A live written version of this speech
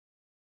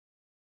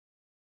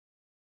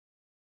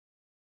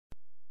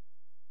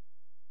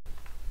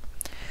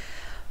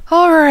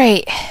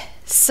Alright,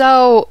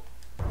 so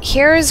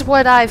here's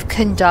what I've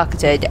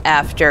conducted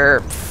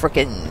after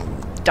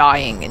frickin'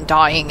 dying and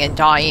dying and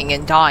dying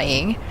and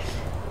dying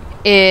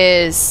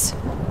is,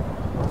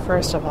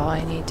 first of all,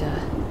 I need to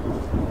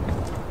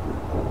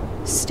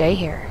stay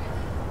here.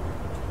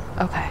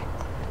 Okay.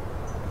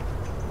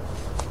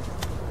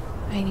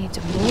 I need to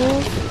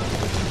move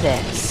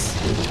this.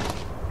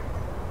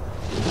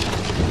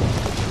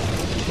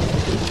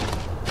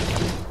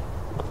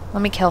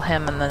 Let me kill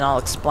him and then I'll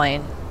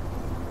explain.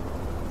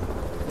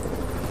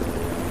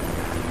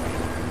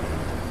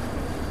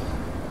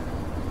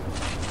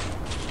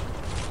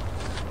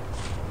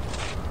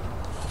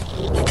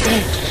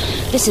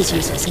 This is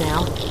useless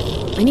now.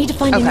 I need to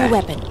find a new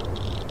weapon.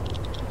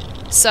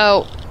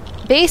 So,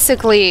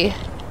 basically,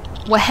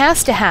 what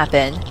has to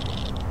happen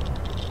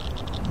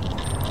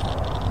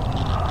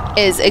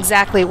is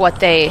exactly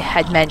what they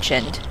had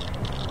mentioned.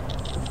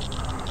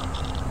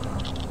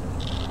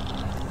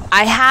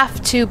 I have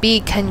to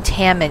be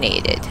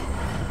contaminated.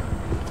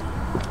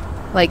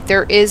 Like,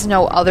 there is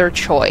no other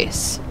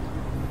choice.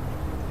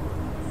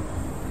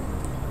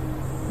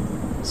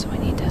 So I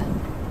need to...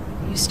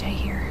 You stay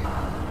here.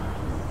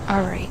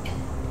 Alright.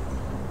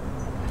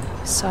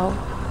 So,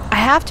 I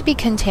have to be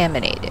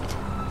contaminated.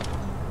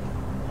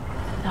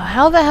 Now,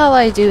 how the hell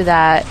I do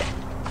that,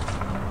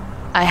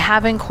 I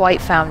haven't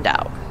quite found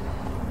out.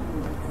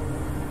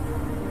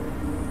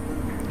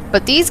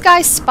 But these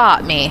guys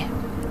spot me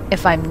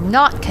if I'm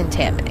not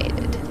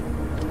contaminated. So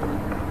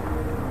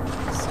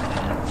I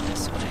gotta go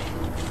this way.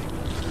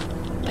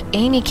 But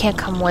Amy can't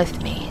come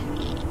with me.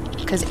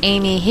 Because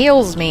Amy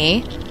heals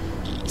me.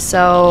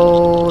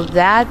 So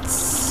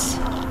that's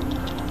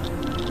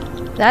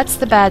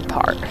the bad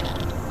part.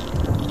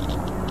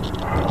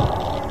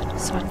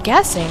 So I'm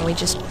guessing we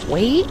just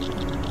wait?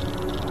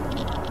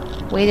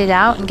 Wait it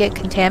out and get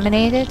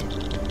contaminated?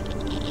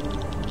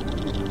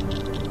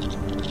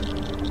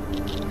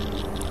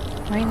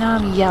 Right now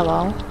I'm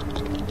yellow.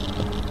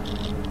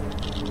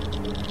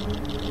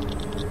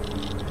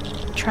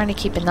 I'm trying to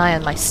keep an eye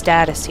on my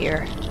status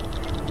here.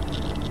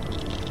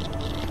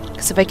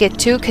 Because if I get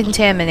too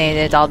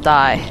contaminated, I'll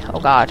die. Oh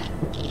god.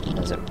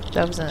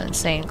 That was an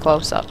insane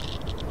close-up.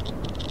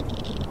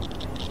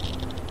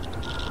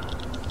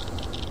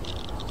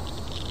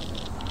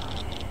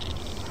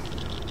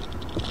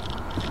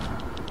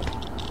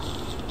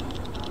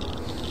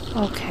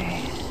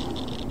 Okay.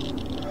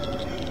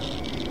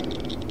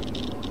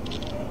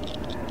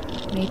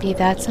 Maybe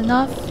that's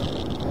enough?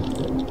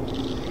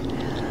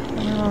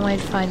 Only one way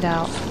to find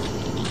out.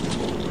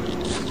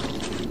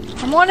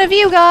 I'm one of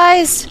you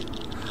guys!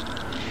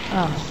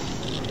 Oh.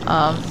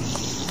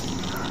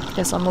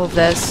 Guess I'll move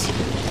this.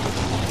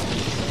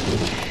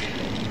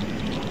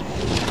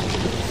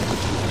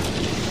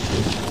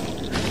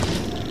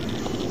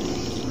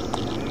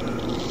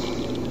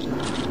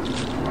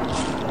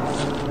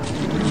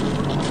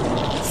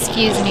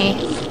 Excuse me.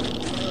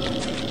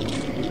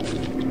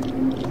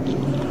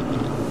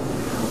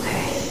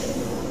 Okay.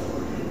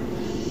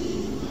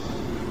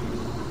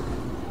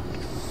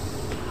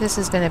 This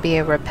is going to be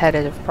a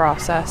repetitive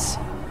process.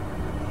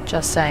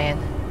 Just saying.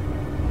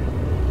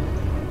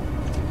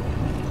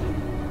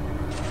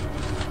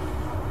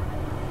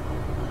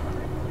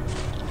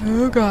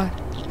 Oh god.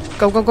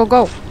 Go, go, go,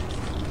 go.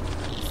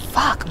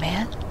 Fuck,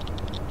 man.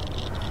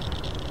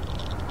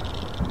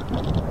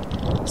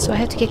 So I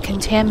have to get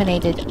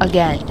contaminated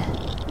again.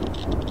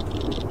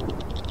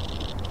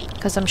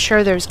 Because I'm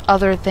sure there's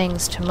other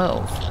things to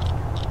move.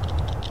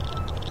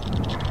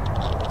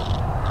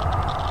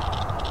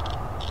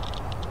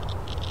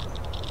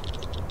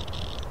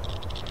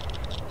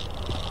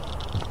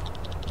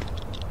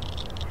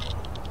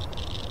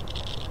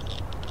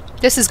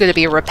 This is going to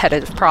be a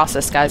repetitive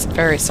process, guys. I'm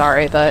very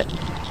sorry, but...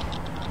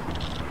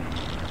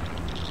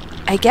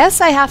 I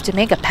guess I have to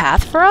make a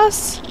path for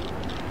us?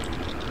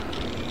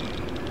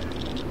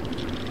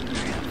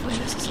 Hopefully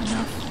this is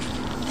enough.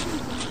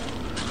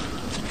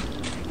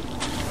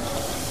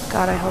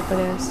 God, I hope it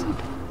is.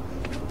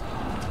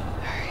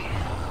 Alright.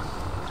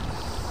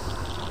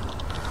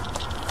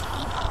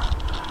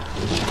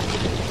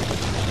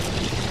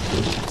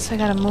 So I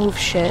gotta move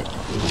shit.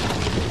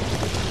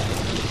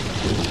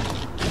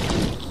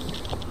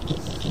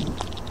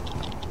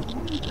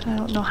 I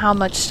don't know how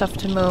much stuff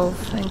to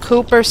move. And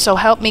Cooper, so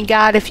help me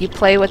God, if you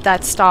play with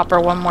that stopper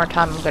one more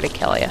time, I'm gonna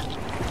kill you. Do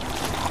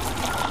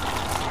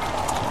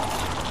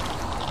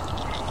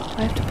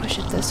I have to push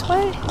it this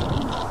way?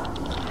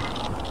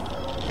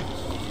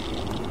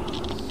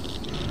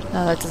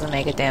 No, that doesn't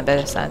make a damn bit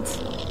of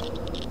sense.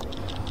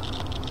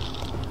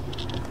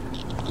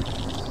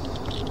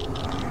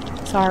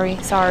 Sorry,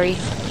 sorry.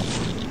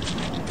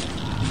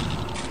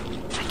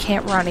 I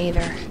can't run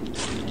either.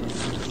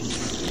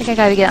 I think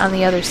I gotta get on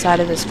the other side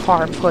of this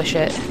car and push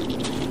it.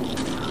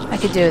 I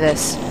could do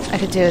this. I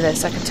could do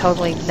this. I could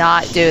totally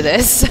not do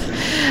this.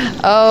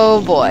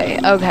 Oh boy.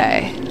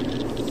 Okay.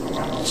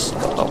 Just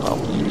go, go, go.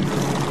 So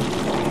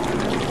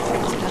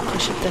I gotta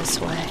push it this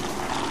way.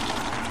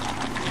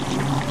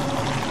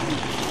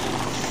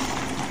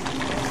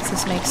 Does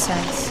this make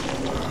sense?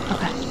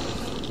 Okay.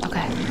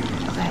 Okay.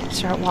 Okay.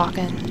 Start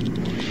walking.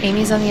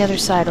 Amy's on the other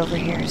side over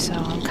here, so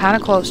I'm kind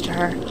of close to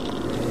her.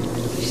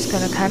 She's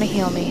gonna kind of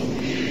heal me.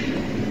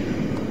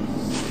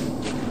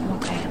 I'm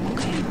okay. I'm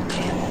okay. I'm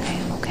okay. I'm okay.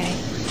 I'm okay.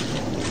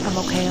 I'm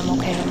okay. I'm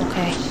okay. I'm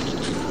okay.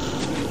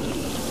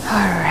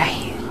 All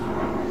right.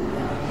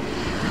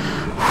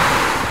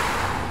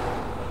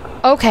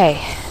 Okay.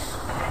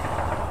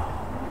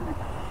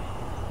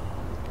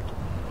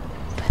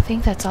 I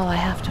think that's all I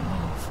have to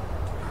move.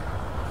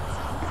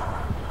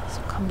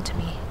 So come to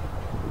me.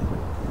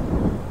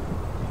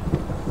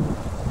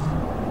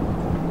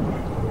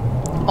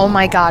 Oh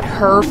my god,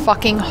 her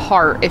fucking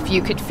heart, if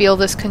you could feel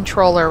this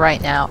controller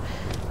right now,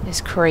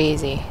 is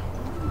crazy.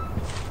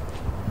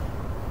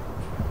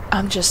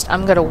 I'm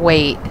gonna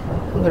wait.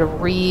 I'm gonna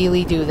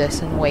really do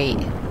this and wait.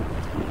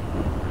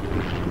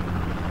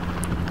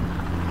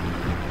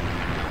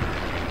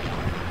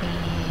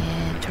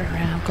 And turn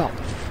around, go.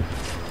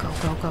 Go,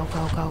 go, go,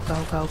 go, go,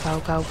 go, go, go,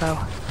 go, go.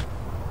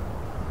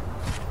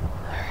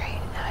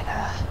 Alright, now I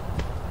gotta...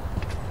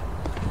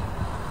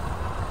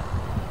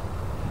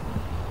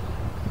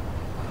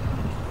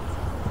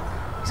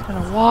 He's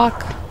gonna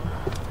walk.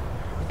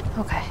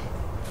 Okay.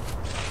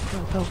 Go,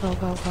 go, go,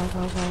 go, go,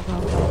 go, go, go,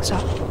 go.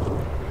 Stop.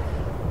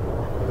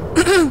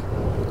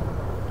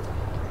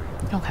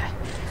 Okay.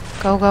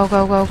 Go, go,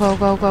 go, go, go,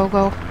 go, go,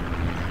 go.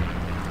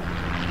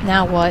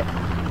 Now what?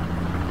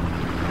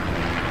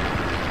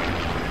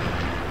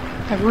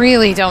 I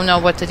really don't know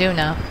what to do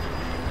now.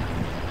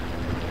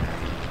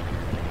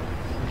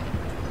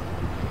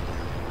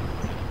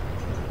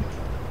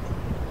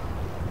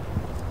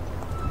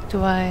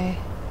 Do I...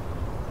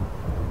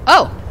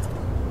 Oh!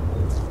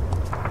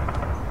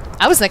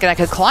 I was thinking I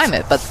could climb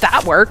it, but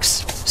that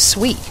works.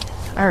 Sweet.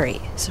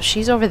 Alright, so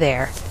she's over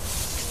there.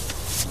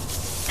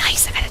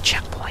 Nice, I got a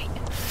checkpoint.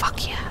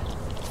 Fuck yeah.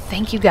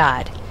 Thank you,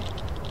 God.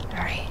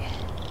 Alright.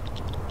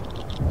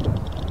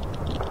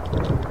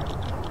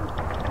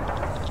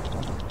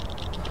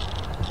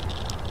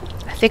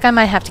 I think I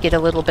might have to get a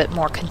little bit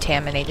more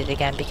contaminated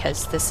again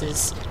because this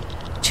is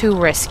too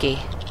risky.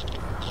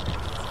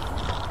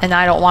 And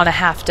I don't want to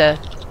have to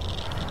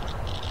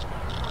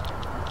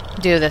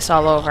do this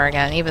all over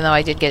again, even though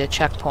I did get a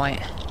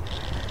checkpoint.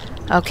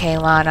 Okay,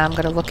 Lana, I'm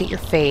gonna look at your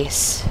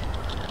face.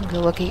 I'm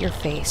gonna look at your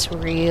face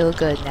real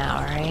good now,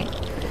 alright?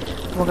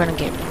 We're gonna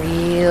get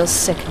real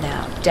sick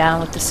now.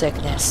 Down with the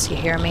sickness. You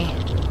hear me?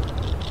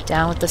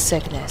 Down with the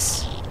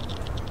sickness.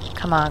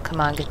 Come on,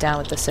 get down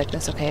with the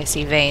sickness. Okay, I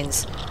see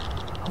veins.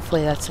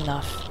 Hopefully that's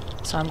enough.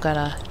 So I'm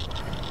gonna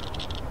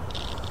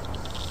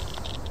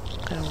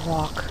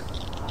walk.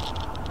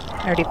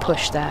 I already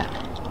pushed that.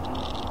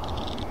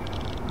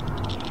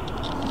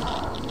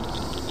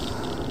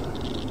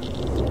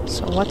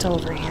 So what's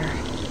over here?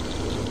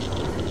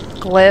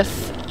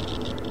 Glyph.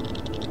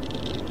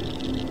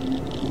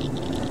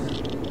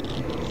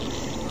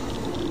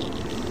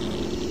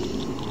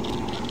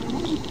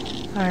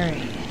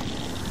 Alright.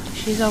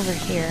 She's over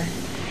here.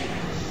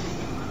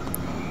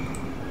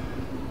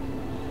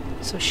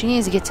 So she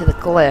needs to get to the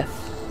glyph.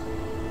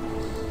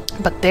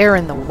 But they're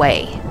in the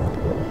way.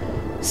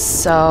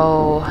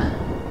 So...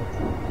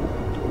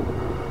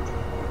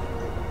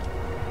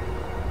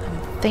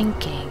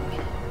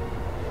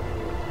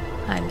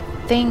 I'm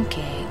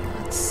thinking,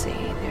 let's see,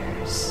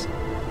 there's...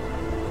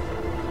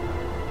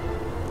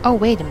 Oh,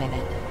 wait a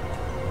minute.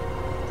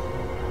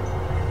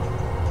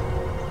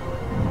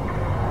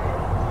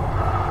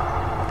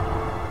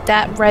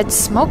 That red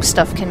smoke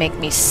stuff can make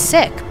me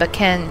sick, but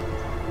can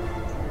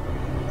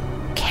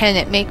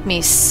it make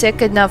me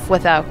sick enough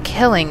without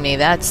killing me?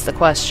 That's the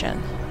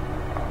question.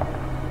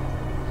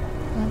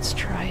 Let's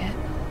try it.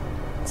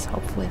 Let's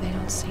hopefully they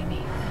don't see me.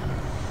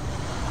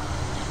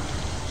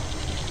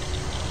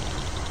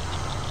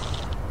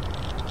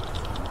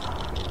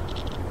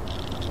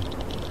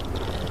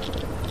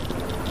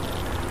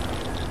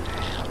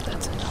 I hope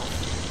that's enough.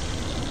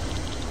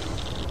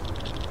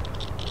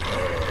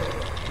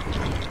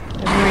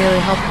 I really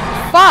hope...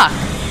 Fuck!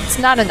 It's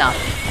not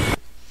enough.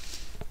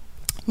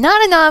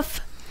 Not enough!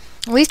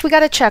 At least we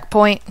got a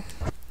checkpoint.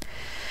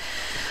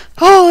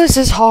 Oh, this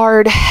is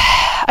hard.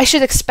 I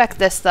should expect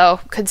this, though,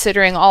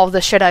 considering all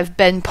the shit I've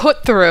been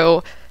put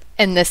through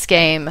in this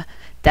game,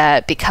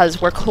 that because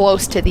we're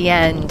close to the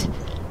end,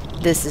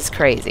 this is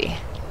crazy.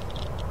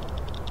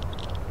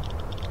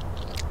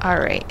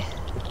 Alright.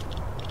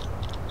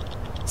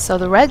 So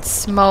the red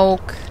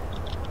smoke,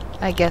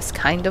 I guess,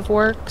 kind of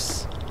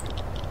works.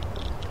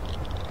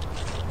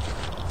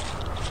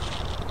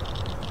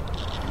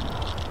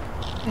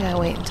 I gotta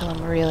wait until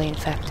I'm really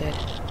infected.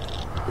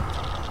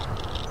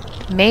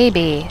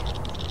 Maybe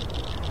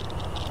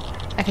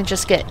I can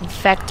just get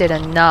infected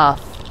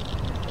enough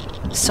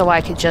so I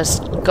could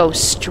just go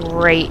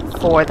straight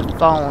for the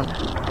phone.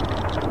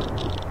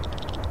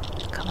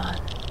 Come on.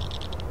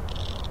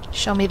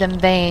 Show me them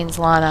veins,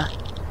 Lana.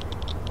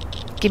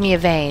 Give me a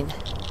vein.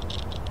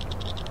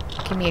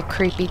 Give me a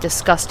creepy,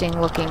 disgusting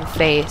looking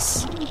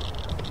face.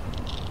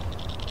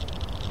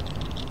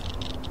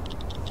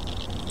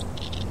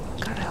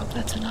 God, I hope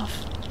that's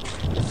enough.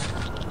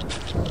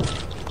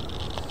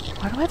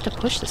 Why do I have to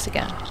push this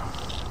again?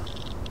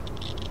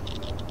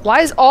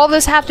 Why does all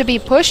this have to be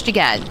pushed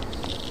again?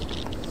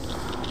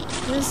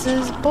 This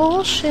is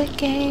bullshit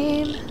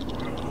game.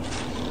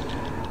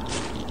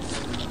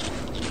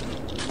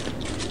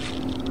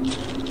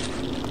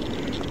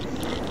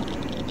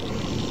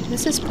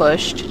 This is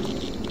pushed.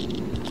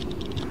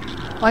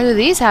 Why do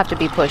these have to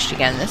be pushed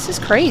again? This is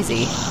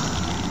crazy.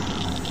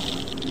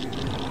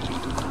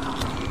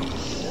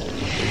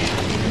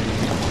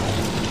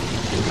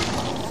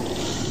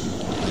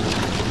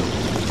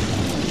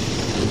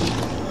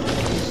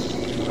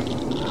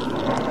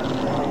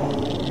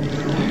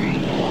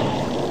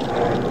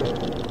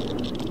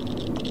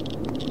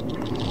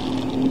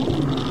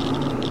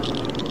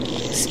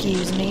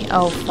 Excuse me.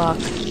 Oh, fuck.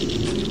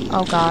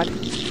 Oh, God.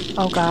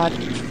 Oh, God.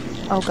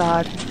 Oh,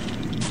 God.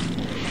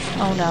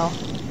 Oh, no.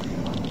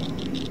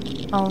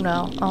 Oh,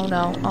 no. Oh,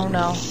 no. Oh,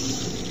 no.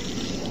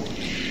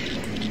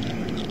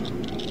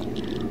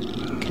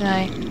 Can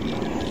I?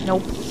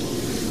 Nope.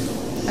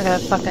 I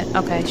gotta fucking...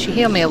 Okay, she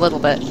healed me a little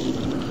bit.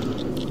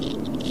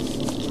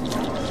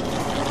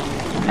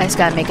 I just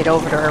gotta make it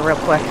over to her real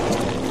quick.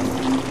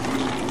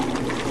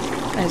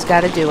 I just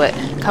gotta do it.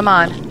 Come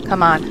on.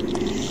 Come on.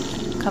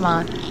 Come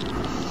on.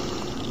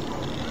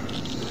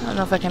 I don't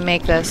know if I can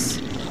make this.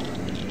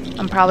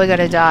 I'm probably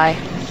gonna die.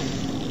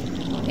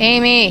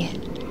 Amy!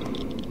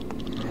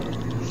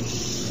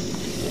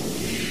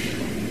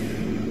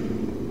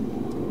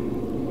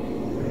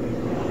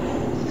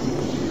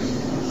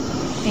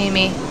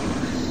 Amy.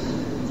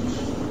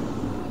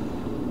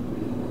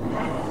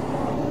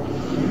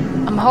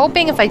 I'm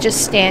hoping if I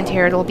just stand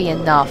here it'll be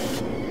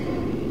enough.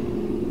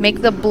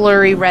 Make the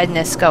blurry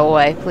redness go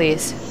away,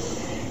 please.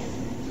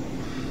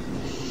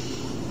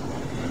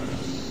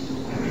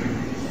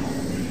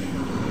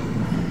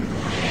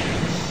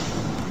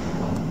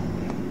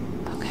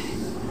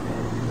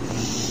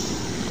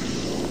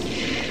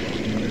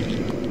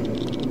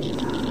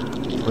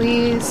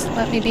 Please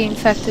let me be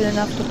infected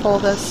enough to pull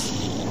this.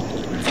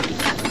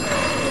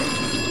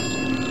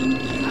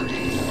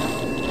 Okay.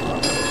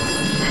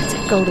 That's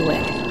it. Go to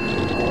it.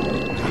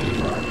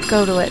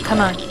 Go to it. Come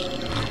on.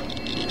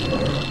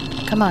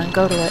 Come on.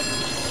 Go to it.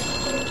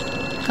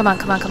 Come on,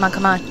 come on, come on,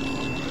 come on.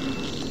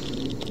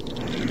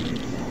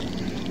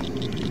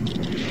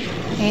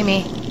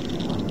 Amy.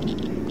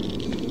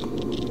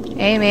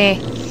 Amy.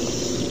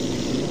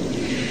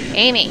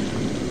 Amy.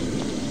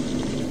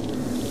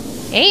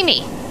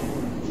 Amy.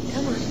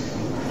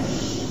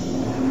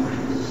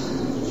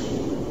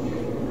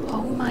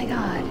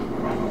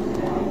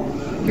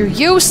 You're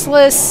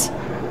useless!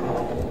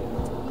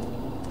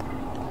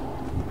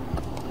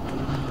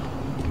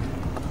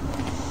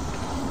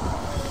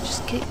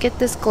 Just get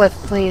this glyph,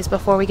 please,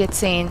 before we get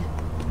seen.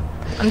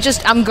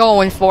 I'm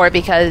going for it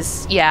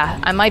because, yeah,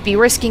 I might be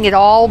risking it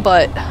all,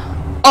 but...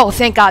 Oh,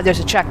 thank God there's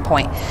a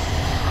checkpoint.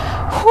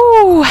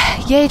 Whew!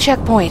 Yay,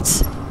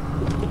 checkpoints.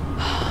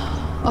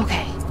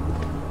 Okay.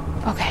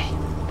 Okay.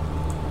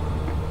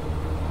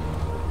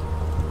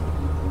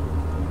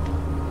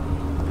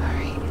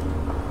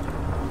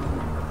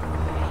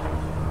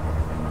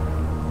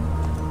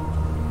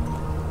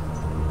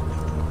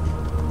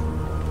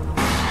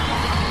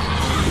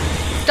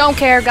 Don't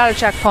care, got a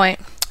checkpoint.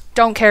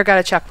 Don't care, got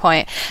a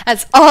checkpoint.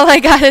 That's all I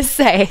gotta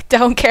say.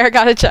 Don't care,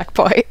 got a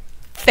checkpoint.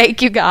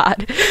 Thank you,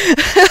 God.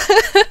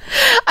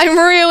 I'm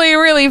really,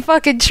 really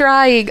fucking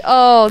trying.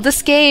 Oh,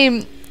 this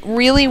game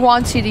really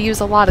wants you to use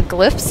a lot of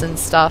glyphs and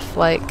stuff,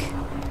 like,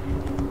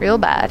 real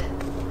bad.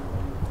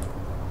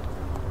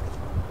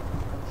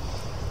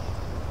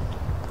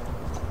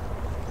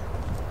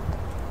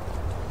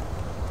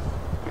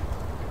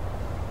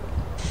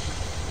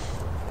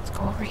 Let's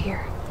go over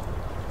here.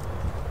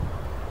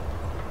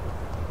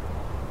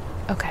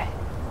 Okay.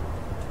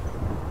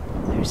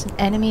 There's an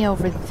enemy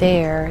over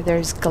there.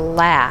 There's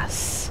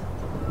glass.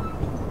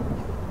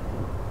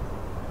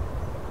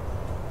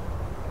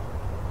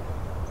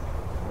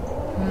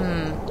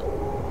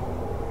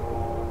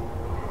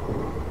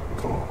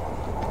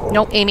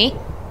 Nope, Amy.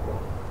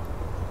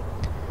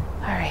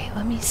 Alright,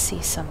 let me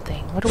see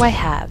something. What do I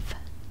have?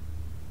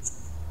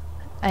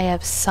 I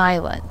have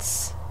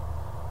silence.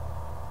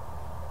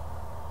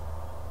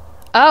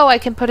 Oh, I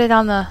can put it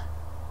on the...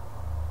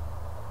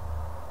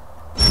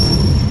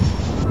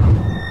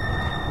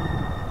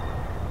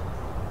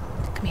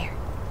 Come here.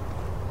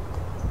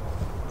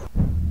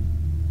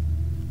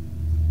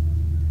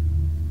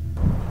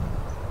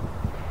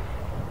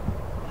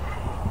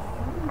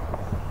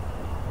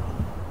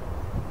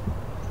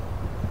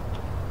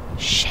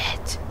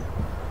 Shit.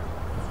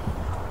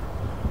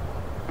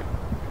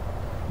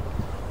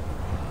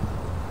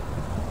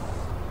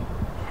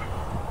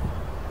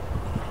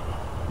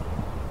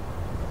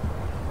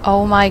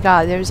 Oh my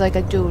God, there's like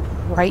a dude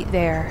right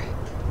there.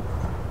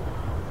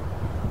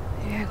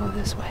 Maybe I go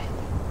this way.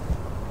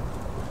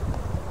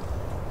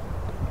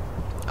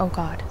 Oh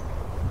God.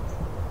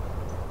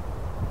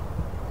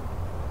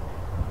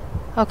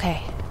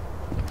 Okay.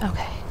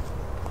 Okay.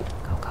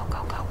 Go, go,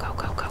 go, go, go,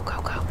 go, go,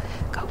 go, go.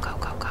 Go, go,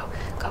 go, go.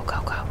 Go,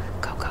 go, go.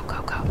 Go, go,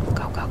 go, go.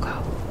 Go, go, go.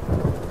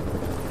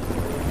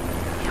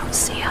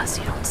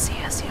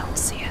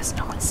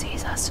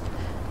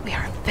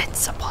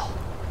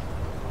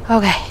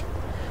 Okay.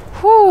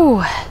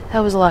 Whew. That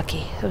was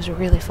lucky. That was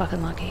really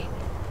fucking lucky.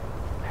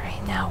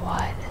 Alright, now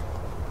what?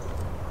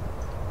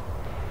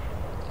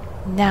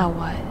 Now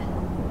what?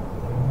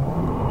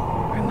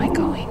 Where am I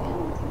going?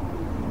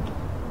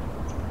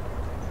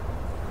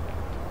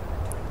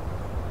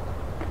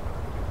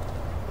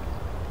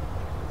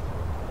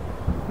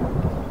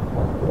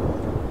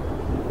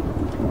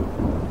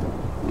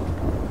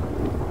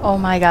 Oh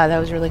my god, that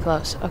was really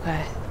close.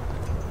 Okay.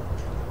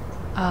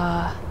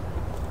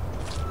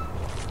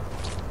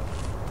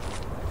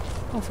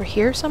 Over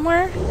here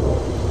somewhere?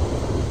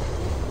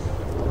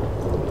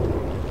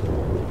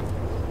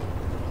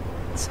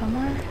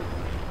 Somewhere?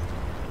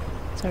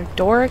 Is there a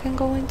door I can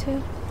go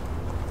into?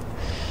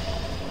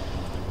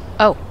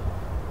 Oh,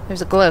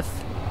 there's a glyph.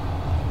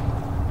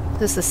 Is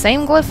this the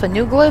same glyph? A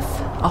new glyph?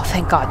 Oh,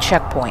 thank God,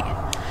 checkpoint.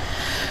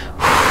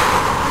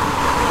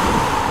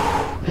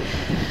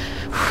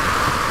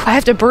 I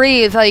have to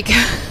breathe, like...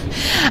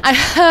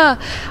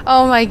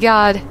 oh my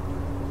God.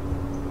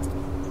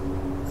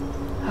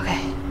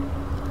 Okay.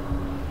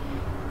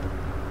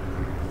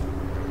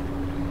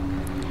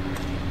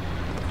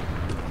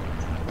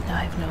 No,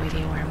 I have no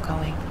idea where I'm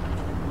going.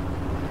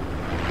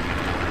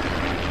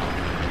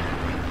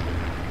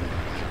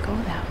 Go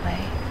that way.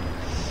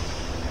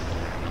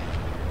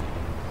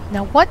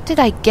 Now, what did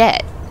I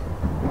get?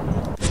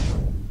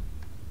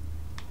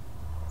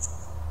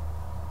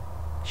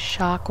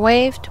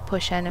 Shockwave to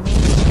push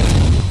enemies.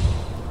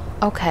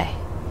 Okay.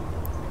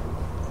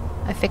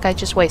 I think I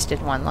just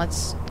wasted one.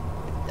 Let's...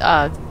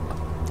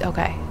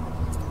 okay.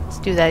 Let's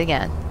do that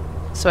again.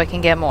 So I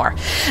can get more.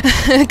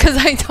 Because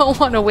I don't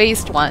want to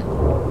waste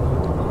one.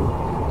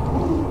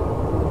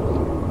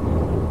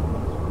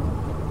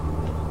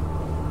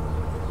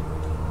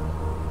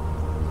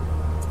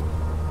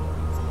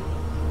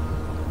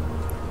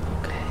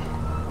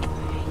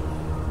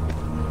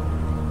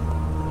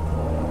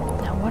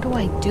 What do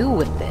I do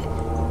with it?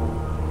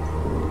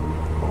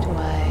 Do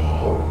I...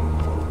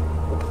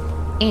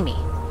 Amy,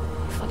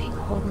 fucking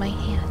hold my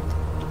hand.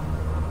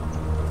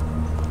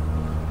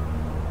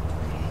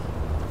 Okay.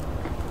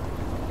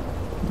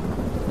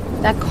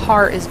 That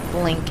car is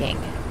blinking.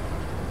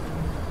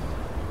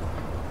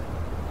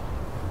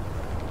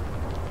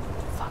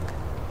 Fuck.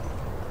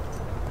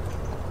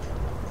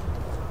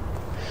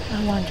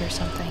 I wonder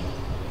something.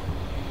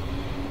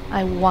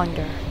 I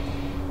wonder.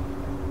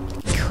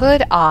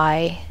 Could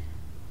I...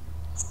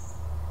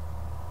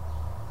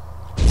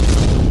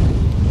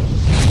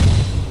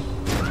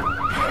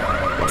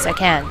 I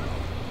can.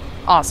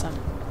 Awesome.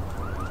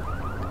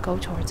 Go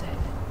towards it.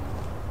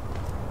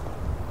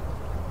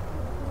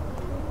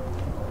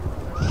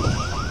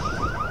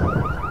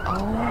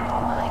 Oh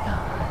my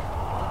God.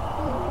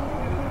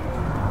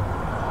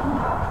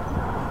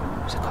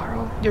 There's a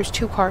car. There's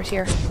two cars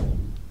here.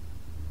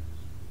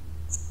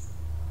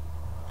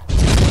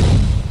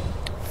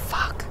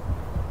 Fuck.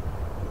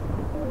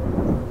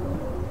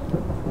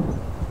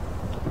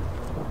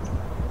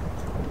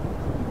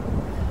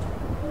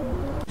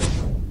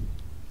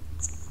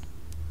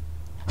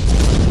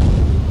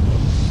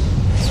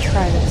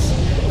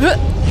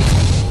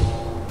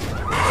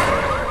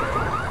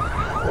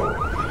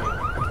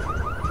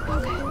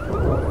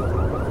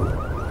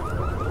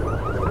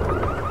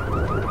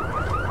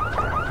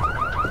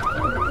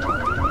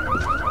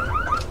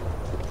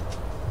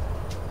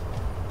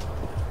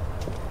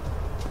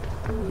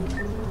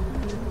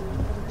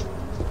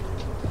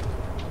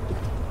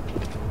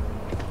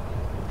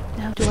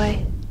 Now do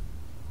I...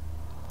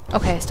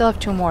 Okay, I still have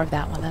two more of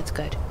that one. That's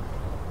good.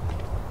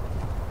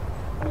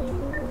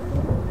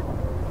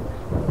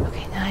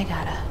 Okay, now I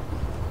gotta...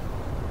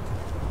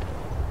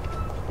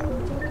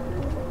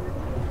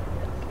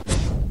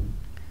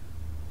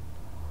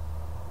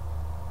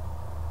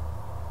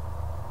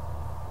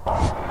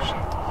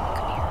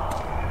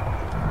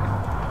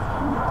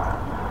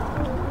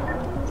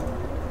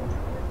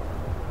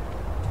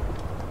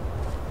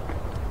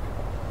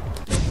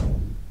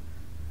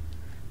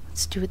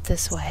 Let's do it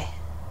this way.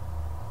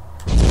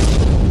 Okay.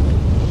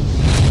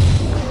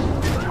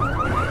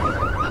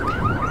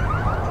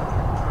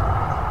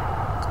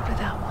 Go to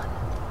that one.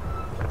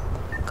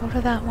 Go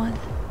to that one.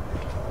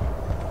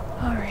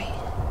 Alright.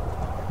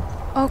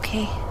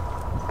 Okay.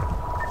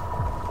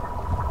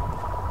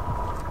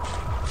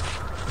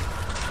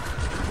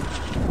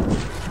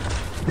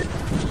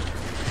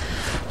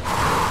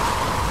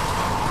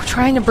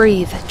 Trying to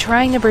breathe.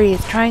 Trying to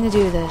breathe. Trying to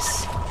do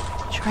this.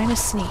 Trying to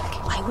sneak.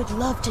 I would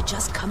love to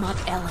just come up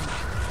Ellen,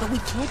 but we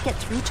can't get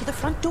through to the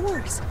front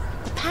doors.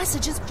 The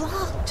passage is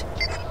blocked.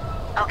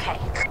 Okay.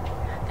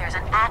 There's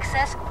an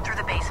access through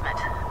the basement,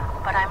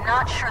 but I'm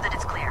not sure that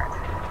it's clear.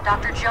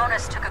 Dr.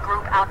 Jonas took a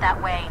group out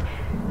that way,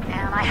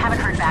 and I haven't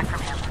heard back from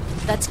him.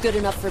 That's good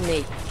enough for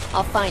me.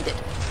 I'll find it.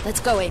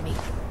 Let's go, Amy.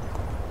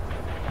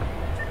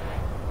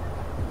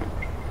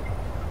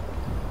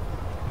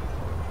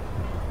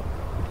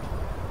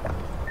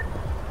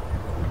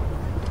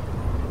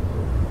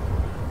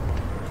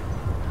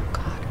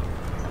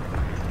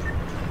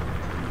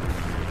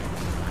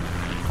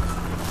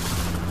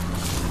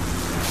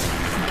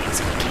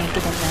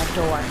 Get in that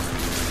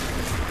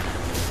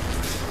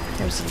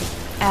there's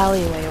an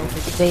alleyway over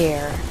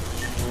there.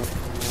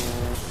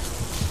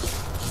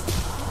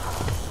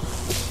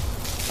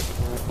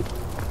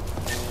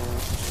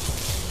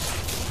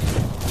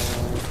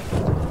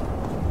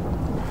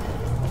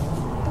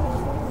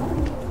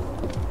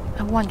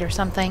 I wonder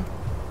something.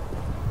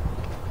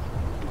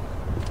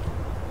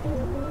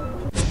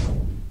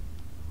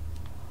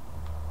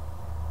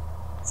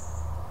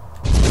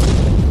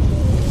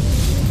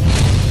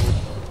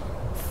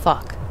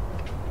 Fuck.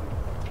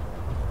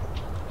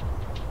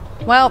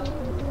 Well,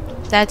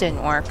 that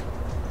didn't work.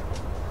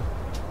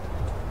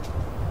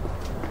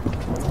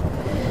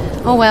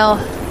 Oh well.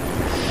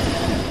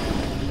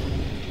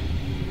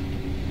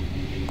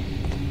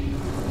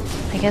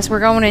 I guess we're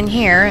going in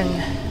here, and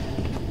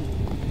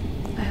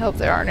I hope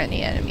there aren't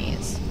any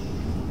enemies.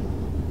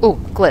 Ooh,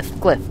 glyph,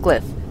 glyph,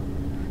 glyph.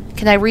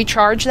 Can I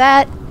recharge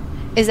that?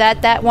 Is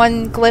that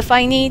one glyph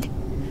I need?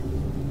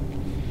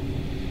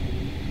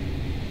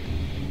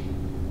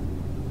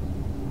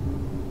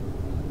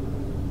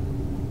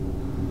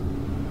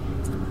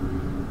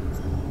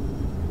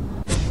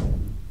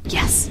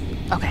 Yes.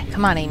 Okay,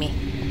 come on, Amy.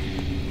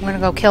 I'm gonna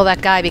go kill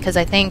that guy because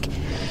I think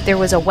there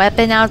was a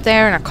weapon out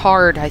there and a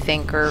card, I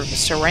think, or a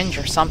syringe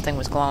or something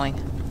was glowing.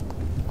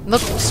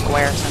 Look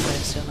square, so I'm gonna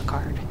assume a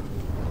card.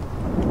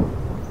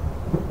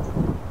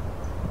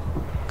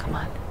 Come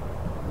on.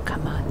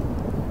 Come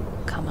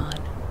on. Come on.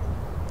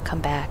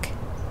 Come back.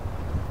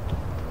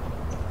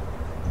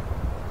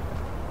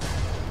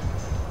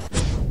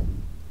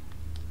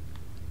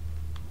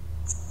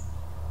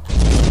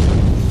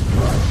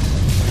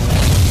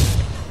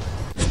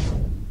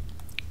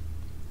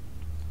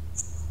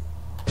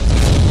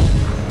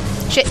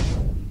 Shit.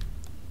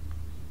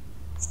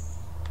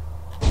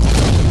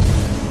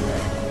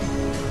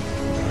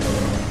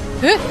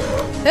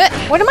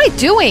 What am I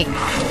doing?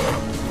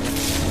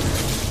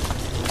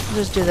 I'll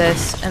just do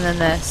this, and then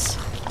this,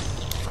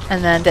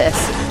 and then this.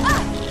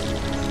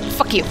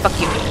 Fuck you, fuck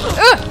you.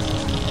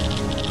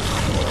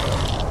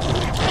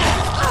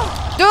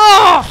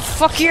 Oh,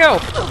 fuck you!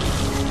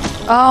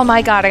 Oh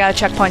my god, I got a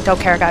checkpoint. Don't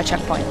care, I got a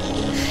checkpoint.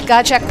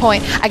 Got a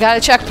checkpoint. I got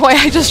a checkpoint.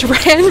 I just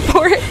ran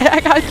for it and I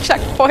got a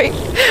checkpoint.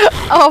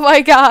 Oh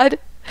my god.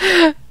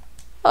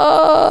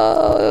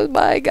 Oh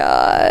my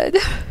god.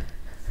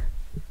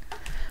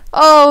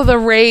 Oh, the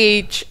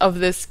rage of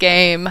this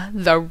game.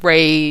 The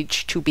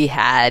rage to be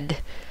had.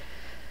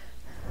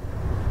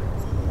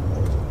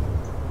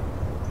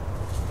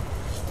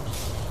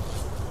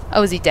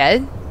 Oh, is he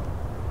dead?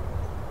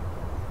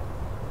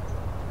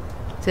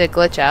 Did it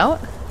glitch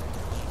out?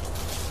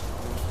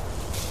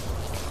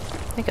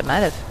 I think it might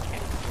have.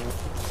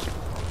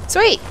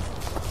 Sweet!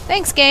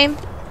 Thanks, game.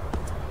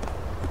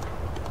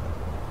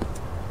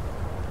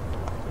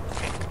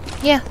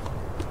 Yeah.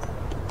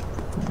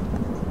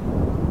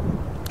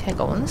 Can I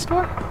go in the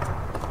store?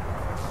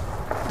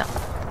 No.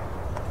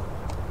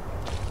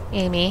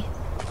 Amy,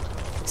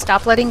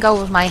 stop letting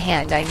go of my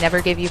hand. I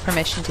never gave you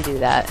permission to do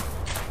that.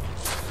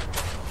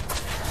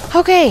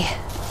 Okay.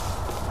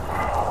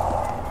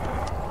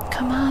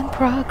 Come on,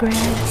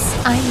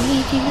 progress. I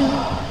need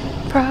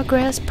you.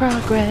 Progress,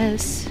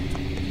 progress.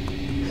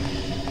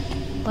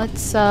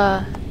 Let's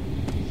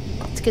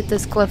get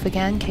this glyph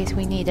again in case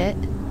we need it.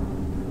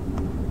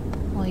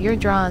 While you're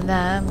drawing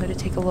that, I'm gonna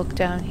take a look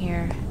down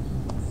here.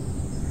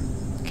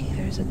 Okay,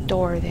 there's a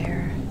door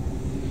there.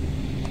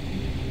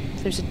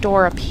 There's a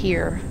door up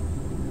here.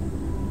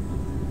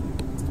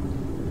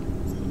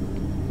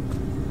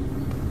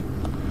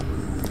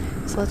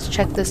 So let's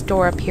check this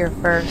door up here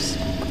first.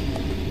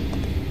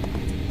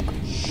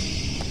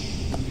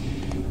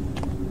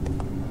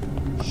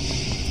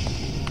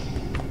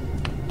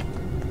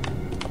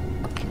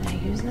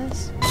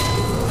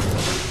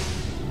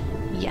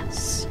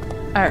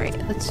 Alright,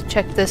 let's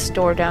check this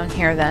door down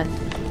here then.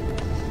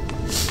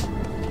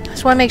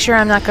 Just want to make sure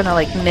I'm not gonna,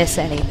 like, miss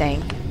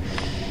anything.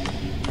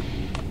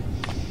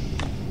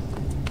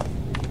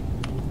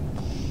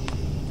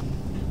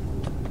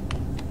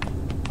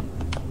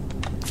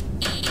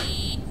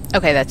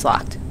 Okay, that's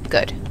locked.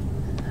 Good.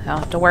 I don't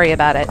have to worry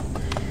about it.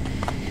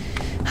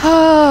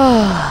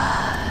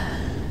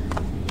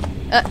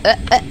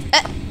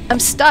 I'm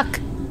stuck!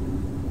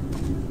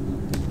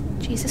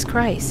 Jesus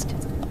Christ.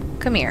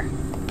 Come here.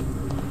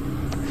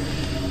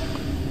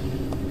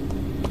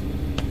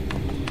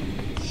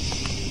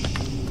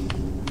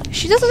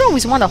 She doesn't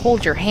always want to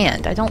hold your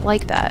hand. I don't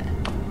like that.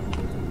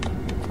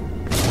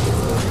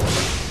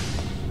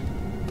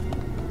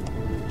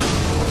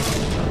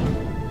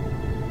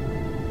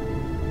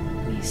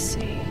 Let me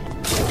see.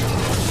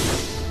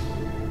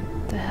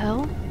 The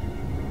hell?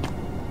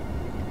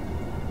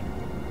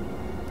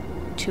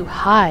 To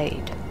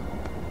hide.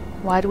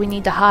 Why do we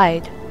need to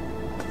hide?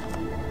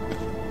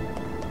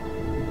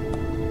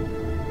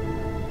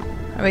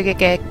 Are we gonna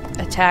get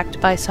attacked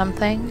by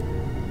something?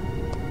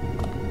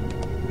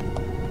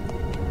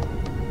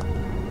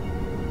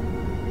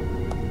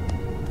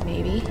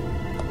 Maybe.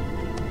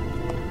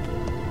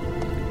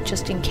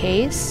 Just in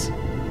case.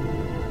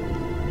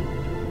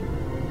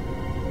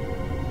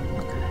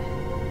 Okay.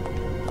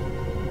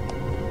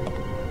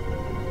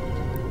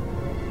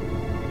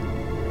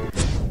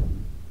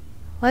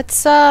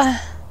 Let's,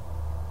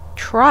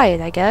 try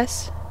it, I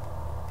guess.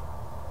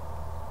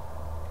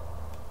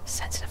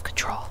 Sensitive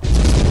control.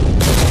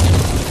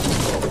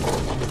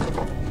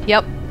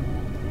 Yep.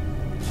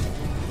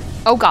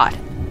 Oh, God.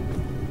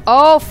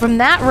 Oh, from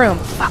that room.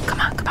 Fuck,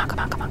 come on, come on, come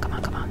on, come on, come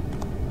on, come on.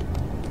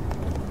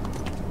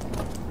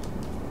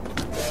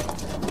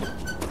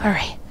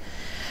 Alright.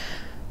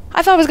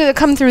 I thought it was gonna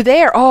come through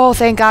there. Oh,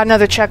 thank God,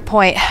 another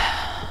checkpoint.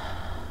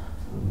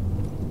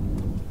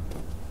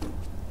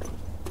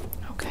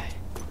 Okay.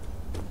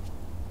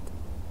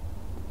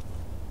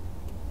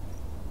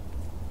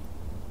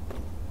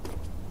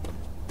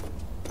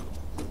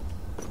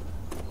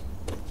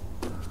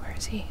 Where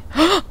is he?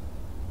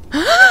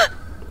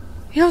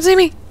 You don't see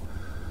me?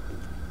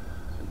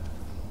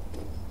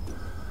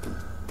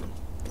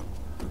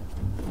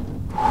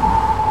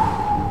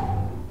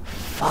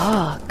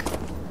 Fuck.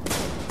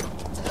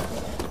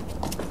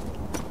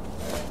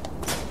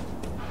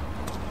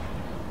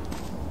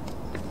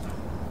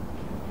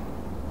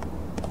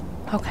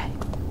 Okay.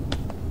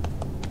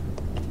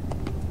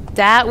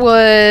 That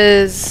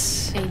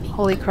was... Amy.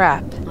 Holy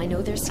crap. I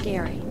know they're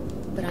scary,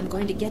 but I'm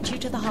going to get you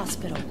to the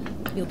hospital.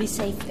 You'll be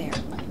safe there.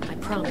 I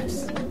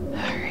promise.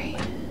 Alright.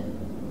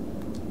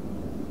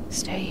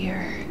 Stay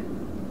here.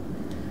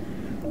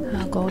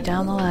 I'll go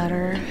down the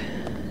ladder.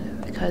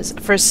 Because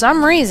for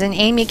some reason,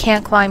 Amy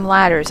can't climb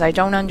ladders. I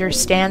don't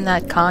understand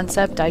that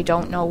concept. I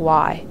don't know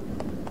why.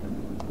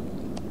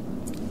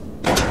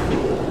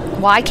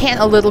 Why can't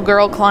a little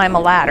girl climb a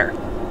ladder?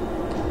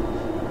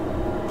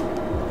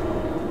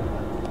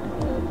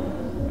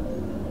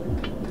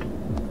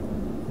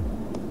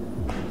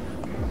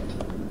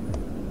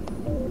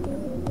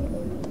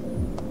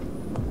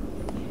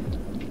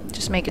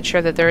 Just making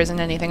sure that there isn't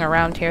anything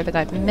around here that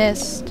I've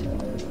missed.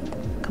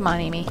 Come on,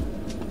 Amy.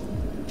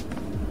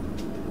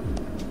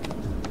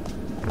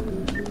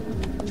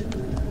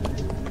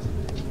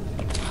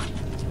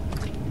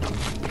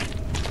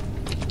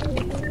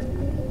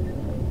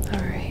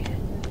 Alright.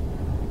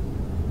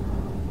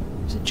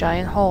 There's a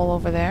giant hole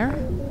over there.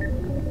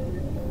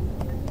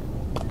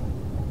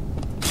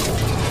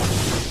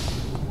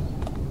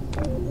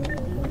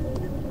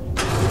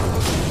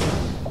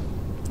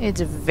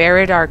 It's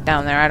very dark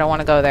down there. I don't want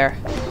to go there.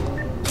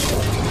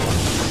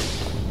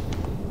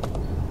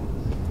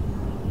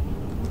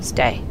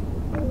 Stay.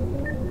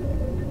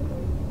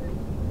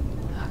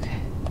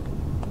 Okay.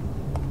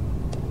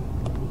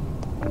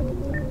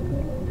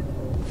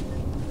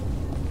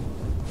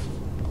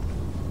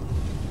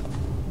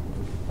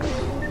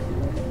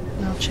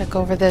 I'll check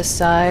over this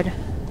side.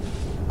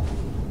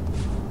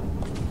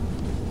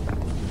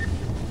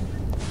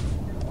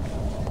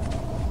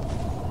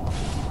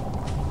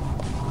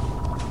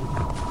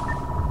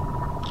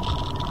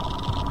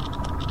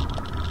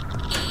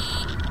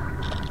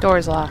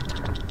 Door's locked.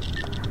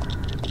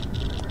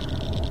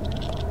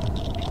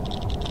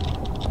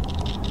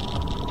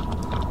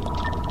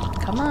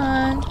 Come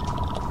on.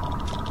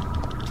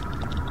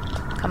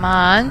 Come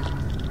on.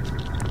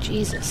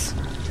 Jesus.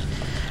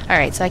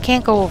 Alright, so I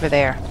can't go over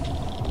there.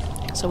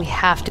 So we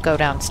have to go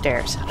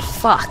downstairs.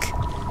 Fuck.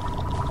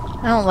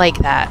 I don't like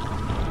that.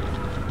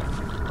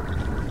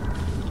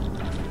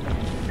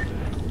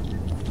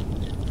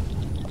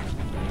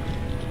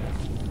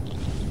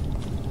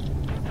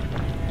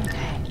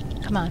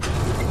 Come on.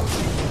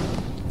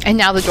 And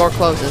now the door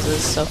closes. This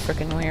is so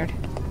freaking weird.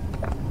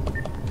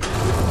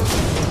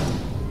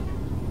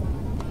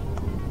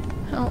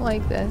 I don't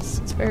like this.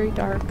 It's very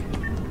dark.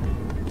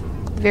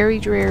 Very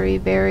dreary,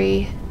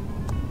 very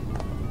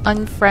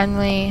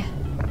unfriendly,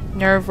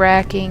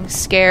 nerve-wracking,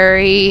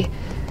 scary,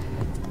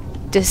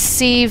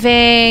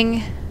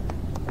 deceiving,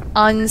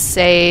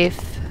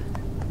 unsafe.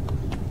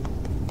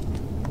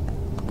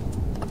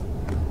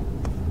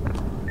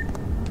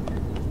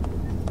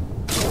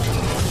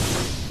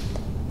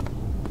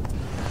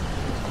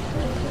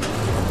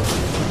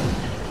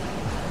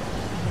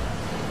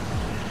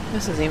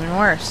 This is even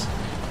worse.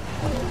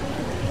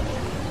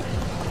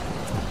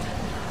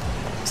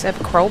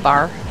 Except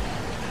crowbar.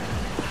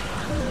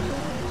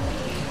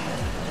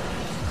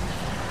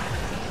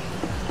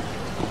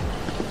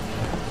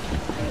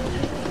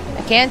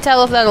 I can't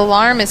tell if that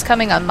alarm is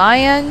coming on my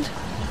end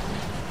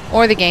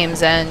or the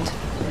game's end.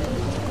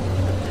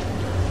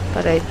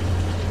 But I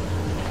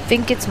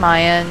think it's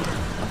my end.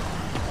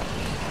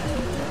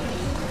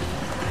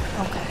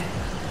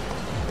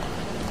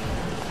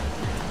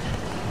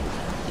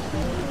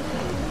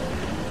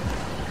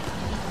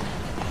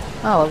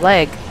 Oh, a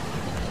leg.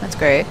 That's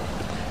great.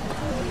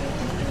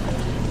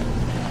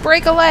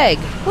 Break a leg.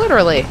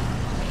 Literally.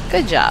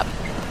 Good job.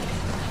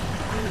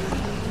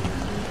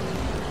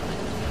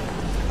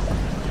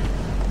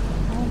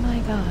 Oh my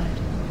god.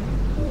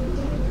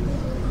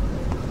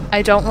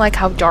 I don't like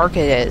how dark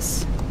it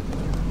is.